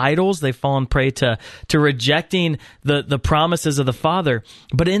worshiping idols, they've fallen prey to rejecting the promises of the Father.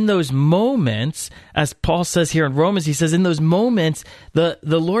 But in those moments, as Paul says here in Romans, he says in those moments, the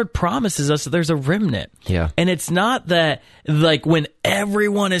Lord promises us that there's a remnant. Yeah. And it's not that when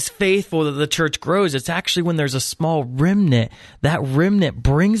everyone is faithful that the church grows. It's actually when there's a small remnant, that remnant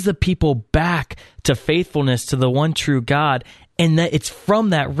brings the people back to faithfulness to the one true God. and that it's from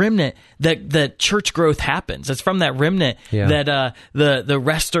that remnant that church growth happens. It's from that remnant that the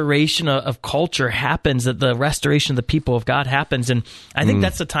restoration of culture happens, that the restoration of the people of God happens. And I think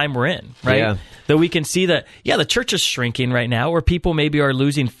that's the time we're in, right? Yeah. That we can see that, the church is shrinking right now, where people maybe are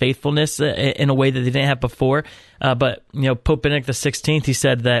losing faithfulness in a way that they didn't have before. But Pope Benedict XVI, he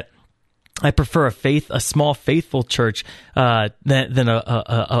said that, I prefer a small faithful church than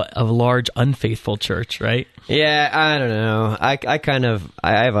a large unfaithful church, right? Yeah, I don't know.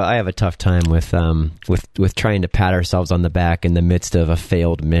 I have a tough time with trying to pat ourselves on the back in the midst of a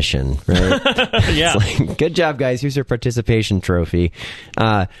failed mission, right? Yeah. It's like, good job, guys. Here's your participation trophy.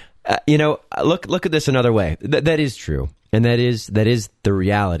 Look at this another way. That is true, and that is the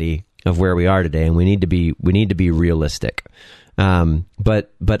reality of where we are today, and we need to be realistic.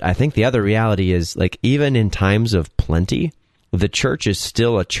 But I think the other reality is, like, even in times of plenty, the church is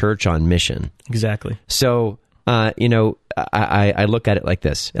still a church on mission. Exactly. So, I look at it like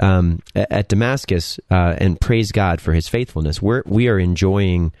this: at Damascus, and praise God for His faithfulness. We are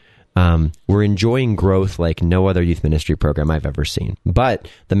enjoying growth like no other youth ministry program I've ever seen. But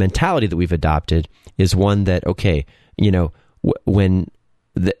the mentality that we've adopted is one that,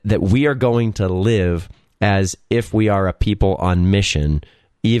 that we are going to live as if we are a people on mission,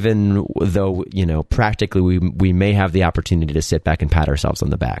 even though, practically we may have the opportunity to sit back and pat ourselves on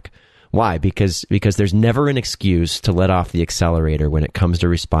the back. Why? Because there's never an excuse to let off the accelerator when it comes to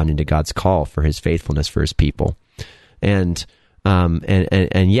responding to God's call for His faithfulness for His people. And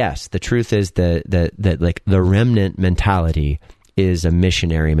yes, the truth is that like the remnant mentality is a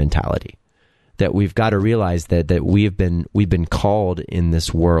missionary mentality. That we've got to realize that we've been called in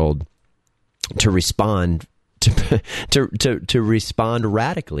this world to respond to respond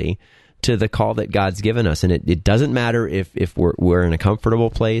radically to the call that God's given us. And it doesn't matter if we're in a comfortable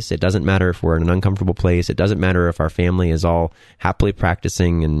place. It doesn't matter if we're in an uncomfortable place. It doesn't matter if our family is all happily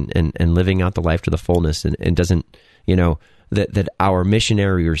practicing and living out the life to the fullness. And it doesn't, that our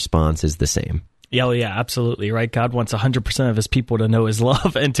missionary response is the same. Yeah, well, yeah, absolutely, right? God wants 100% of His people to know His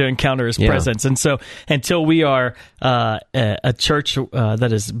love and to encounter His presence. And so until we are a church that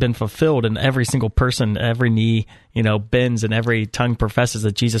has been fulfilled, and every single person, every knee, bends, and every tongue professes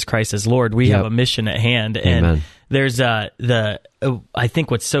that Jesus Christ is Lord, we have a mission at hand. Amen. And there's I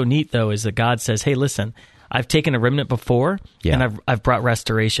think what's so neat, though, is that God says, hey, listen, I've taken a remnant before, and I've brought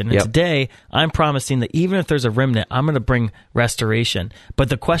restoration. And today, I'm promising that even if there's a remnant, I'm going to bring restoration. But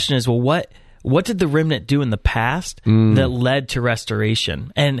the question is, well, what did the remnant do in the past that led to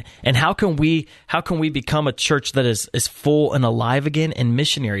restoration? And how can we become a church that is full and alive again and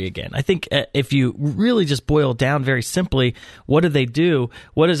missionary again? I think if you really just boil down very simply, what do they do?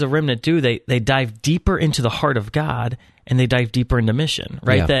 What does a remnant do? They dive deeper into the heart of God, and they dive deeper into mission,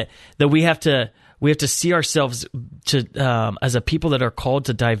 right? Yeah. That we have to see ourselves as a people that are called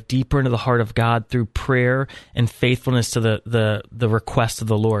to dive deeper into the heart of God through prayer and faithfulness to the request of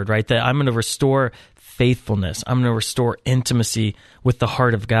the Lord, right? That I'm going to restore faithfulness. I'm going to restore intimacy with the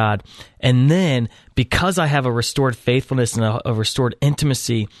heart of God. And then, because I have a restored faithfulness and a restored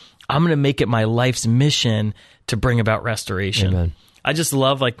intimacy, I'm going to make it my life's mission to bring about restoration. Amen. I just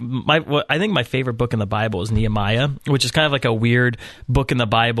love, I think my favorite book in the Bible is Nehemiah, which is kind of like a weird book in the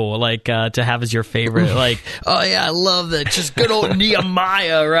Bible, to have as your favorite. Like, oh yeah, I love that. Just good old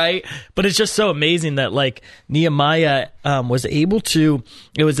Nehemiah, right? But it's just so amazing that Nehemiah was able to,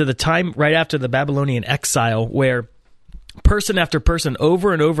 it was at the time right after the Babylonian exile where person after person,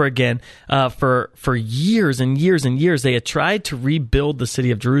 over and over again, for years and years and years, they had tried to rebuild the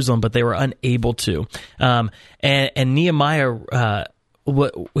city of Jerusalem, but they were unable to. And Nehemiah,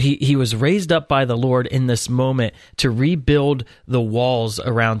 he was raised up by the Lord in this moment to rebuild the walls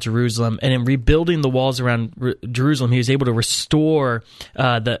around Jerusalem. And in rebuilding the walls around Jerusalem, he was able to restore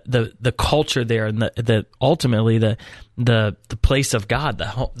the culture there, and ultimately the place of God,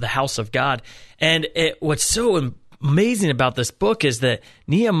 the house of God. And what's so amazing about this book is that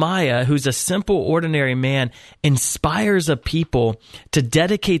Nehemiah, who's a simple, ordinary man, inspires a people to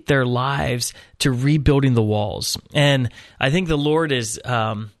dedicate their lives to rebuilding the walls. And I think the Lord is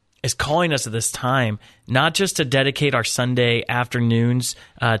calling us at this time not just to dedicate our Sunday afternoons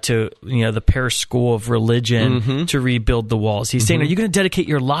to the parish school of religion to rebuild the walls. He's saying, are you going to dedicate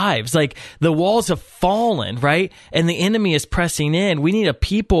your lives? Like, the walls have fallen, right? And the enemy is pressing in. We need a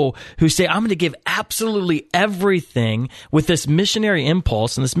people who say, I'm going to give absolutely everything with this missionary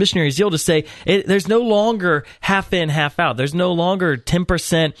impulse and this missionary zeal to say, there's no longer half in, half out. There's no longer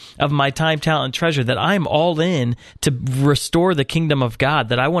 10% of my time, talent, and treasure, that I'm all in to restore the kingdom of God,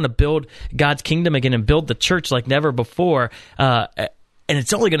 that I want to build God's kingdom again and build the church like never before. and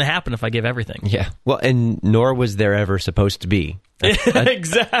it's only going to happen if I give everything. Yeah. Well, and nor was there ever supposed to be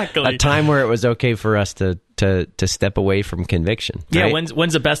exactly a time where it was okay for us to step away from conviction. Yeah. Right?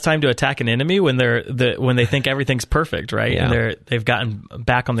 When's the best time to attack an enemy? When they think everything's perfect, right? Yeah. And they've gotten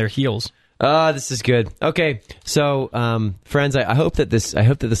back on their heels. This is good. Okay, so friends, I hope that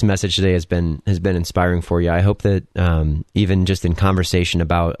this message today has been inspiring for you. I hope that even just in conversation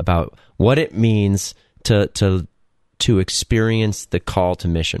about what it means to experience the call to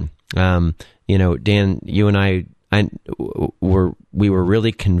mission. Dan, you and we were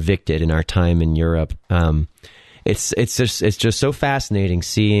really convicted in our time in Europe. It's just so fascinating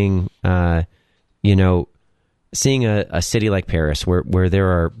seeing seeing a city like Paris where there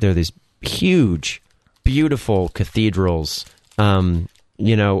are these huge, beautiful cathedrals, a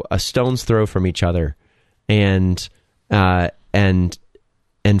stone's throw from each other, and for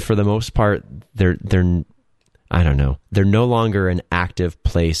the most part, they're no longer an active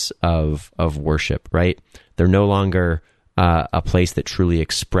place of worship, right? They're no longer a place that truly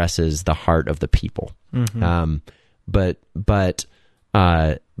expresses the heart of the people. Mm-hmm. But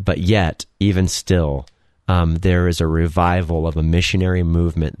yet, even still, there is a revival of a missionary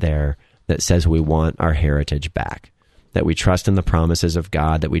movement there that says we want our heritage back, that we trust in the promises of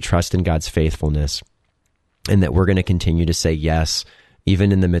God, that we trust in God's faithfulness, and that we're going to continue to say yes,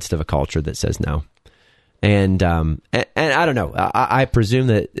 even in the midst of a culture that says no. And I don't know. I presume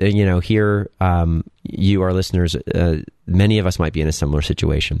that here you, our listeners, many of us might be in a similar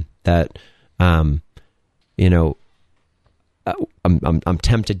situation. That I'm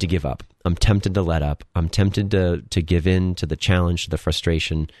tempted to give up. I'm tempted to let up. I'm tempted to give in to the challenge, to the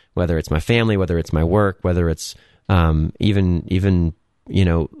frustration. Whether it's my family, whether it's my work, whether it's even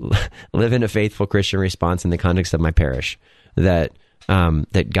living a faithful Christian response in the context of my parish. That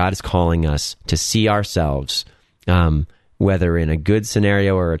God is calling us to see ourselves, whether in a good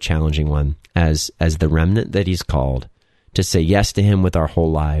scenario or a challenging one, as the remnant that He's called, to say yes to Him with our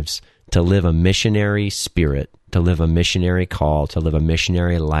whole lives, to live a missionary spirit, to live a missionary call, to live a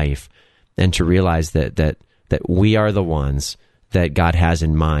missionary life, and to realize that we are the ones that God has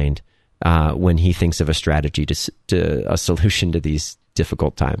in mind when He thinks of a strategy to a solution to these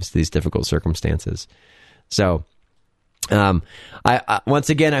difficult times, these difficult circumstances. So. I once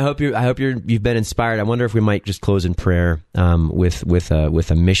again, I hope you've been inspired. I wonder if we might just close in prayer with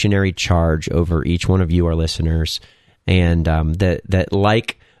a missionary charge over each one of you, our listeners, and that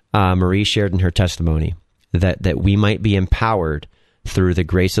like Marie shared in her testimony, that we might be empowered through the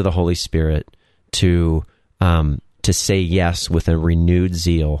grace of the Holy Spirit to say yes with a renewed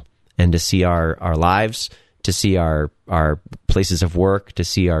zeal, and to see our lives, to see our places of work, to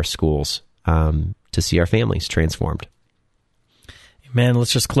see our schools, to see our families transformed. Amen.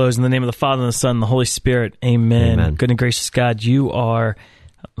 Let's just close in the name of the Father, and the Son, and the Holy Spirit. Amen. Amen. Good and gracious God, you are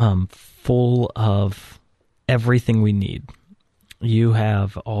full of everything we need. You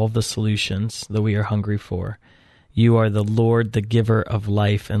have all the solutions that we are hungry for. You are the Lord, the giver of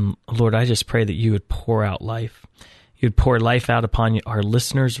life. And Lord, I just pray that you would pour out life. You would pour life out upon our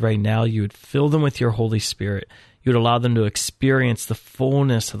listeners right now. You would fill them with your Holy Spirit. You would allow them to experience the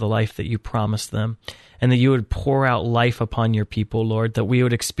fullness of the life that you promised them, and that you would pour out life upon your people, Lord, that we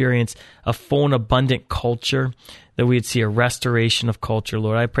would experience a full and abundant culture, that we would see a restoration of culture,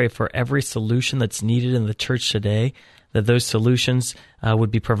 Lord. I pray for every solution that's needed in the church today, that those solutions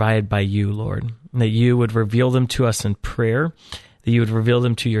would be provided by you, Lord, and that you would reveal them to us in prayer, that you would reveal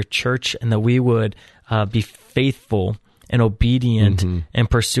them to your church, and that we would be faithful and obedient in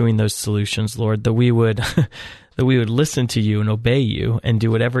pursuing those solutions, Lord, that we would that we would listen to you and obey you and do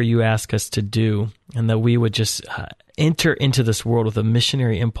whatever you ask us to do, and that we would just enter into this world with a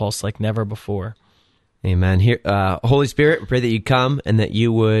missionary impulse like never before. Amen. Here, Holy Spirit, we pray that you'd come and that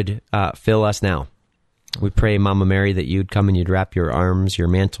you would fill us now. We pray, Mama Mary, that you'd come and you'd wrap your arms, your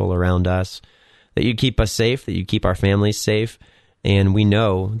mantle around us, that you'd keep us safe, that you'd keep our families safe. And we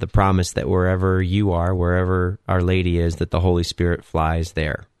know the promise that wherever you are, wherever Our Lady is, that the Holy Spirit flies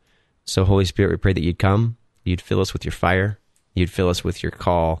there. So, Holy Spirit, we pray that you'd come, you'd fill us with your fire, you'd fill us with your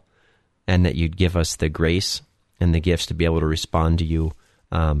call, and that you'd give us the grace and the gifts to be able to respond to you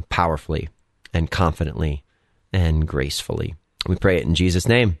powerfully and confidently and gracefully. We pray it in Jesus'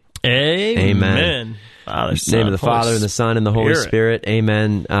 name. Amen. Father, in the name of the Father, and the Son, and the Holy Spirit.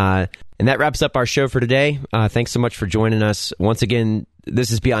 Amen. And that wraps up our show for today. Thanks so much for joining us. Once again,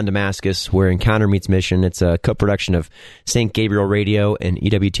 this is Beyond Damascus, where Encounter Meets Mission. It's a co-production of St. Gabriel Radio and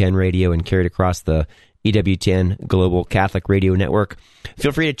EWTN Radio, and carried across the EWTN Global Catholic Radio Network.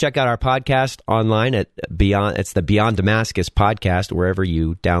 Feel free to check out our podcast online at Beyond. It's the Beyond Damascus podcast, wherever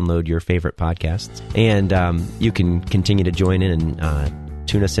you download your favorite podcasts. And you can continue to join in and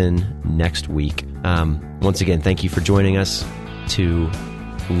tune us in next week. Once again, thank you for joining us to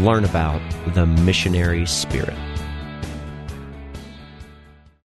learn about the missionary spirit.